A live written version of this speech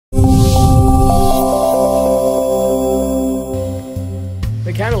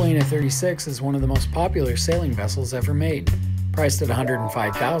36 is one of the most popular sailing vessels ever made. Priced at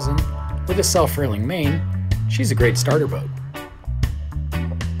 $105,000, with a self-railing main, she's a great starter boat.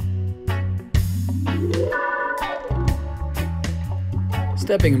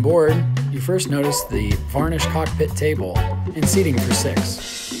 Stepping aboard, you first notice the varnished cockpit table and seating for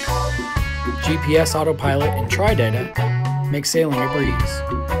 6. GPS autopilot and tri-data make sailing a breeze,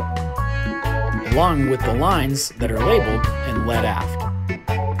 along with the lines that are labeled and led aft.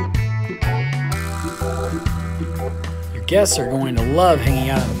 Your guests are going to love hanging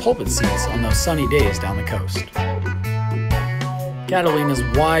out in the pulpit seats on those sunny days down the coast. Catalina's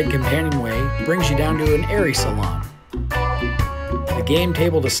wide companionway brings you down to an airy salon. The game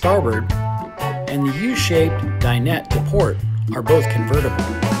table to starboard and the U-shaped dinette to port are both convertible,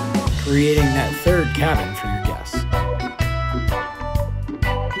 creating that third cabin for your guests.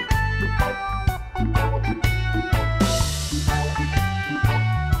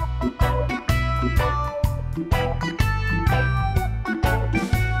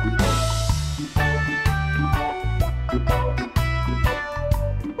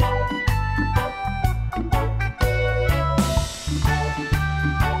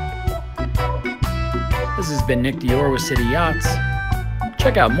 This has been Nick Dior with City Yachts.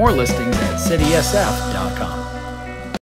 Check out more listings at citysf.com.